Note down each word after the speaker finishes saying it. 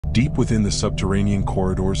Deep within the subterranean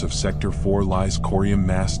corridors of Sector 4 lies Corium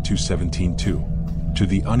Mass 217-2. To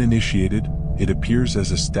the uninitiated, it appears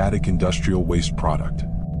as a static industrial waste product.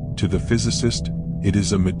 To the physicist, it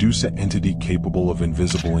is a Medusa entity capable of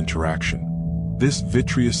invisible interaction. This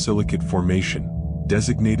vitreous silicate formation,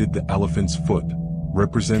 designated the elephant's foot,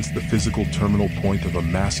 represents the physical terminal point of a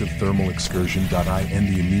massive thermal excursion. In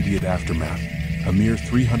the immediate aftermath, a mere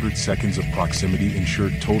 300 seconds of proximity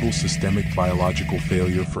ensured total systemic biological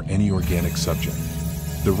failure for any organic subject.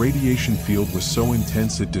 The radiation field was so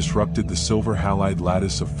intense it disrupted the silver halide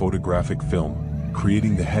lattice of photographic film,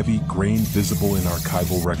 creating the heavy grain visible in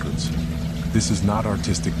archival records. This is not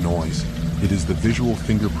artistic noise, it is the visual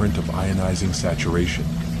fingerprint of ionizing saturation.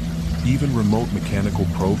 Even remote mechanical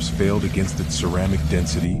probes failed against its ceramic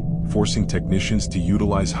density, forcing technicians to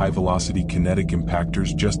utilize high-velocity kinetic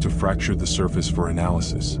impactors just to fracture the surface for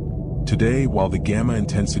analysis. Today, while the gamma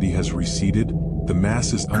intensity has receded, the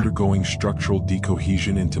mass is undergoing structural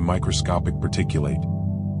decohesion into microscopic particulate.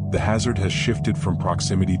 The hazard has shifted from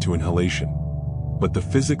proximity to inhalation. But the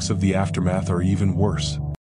physics of the aftermath are even worse.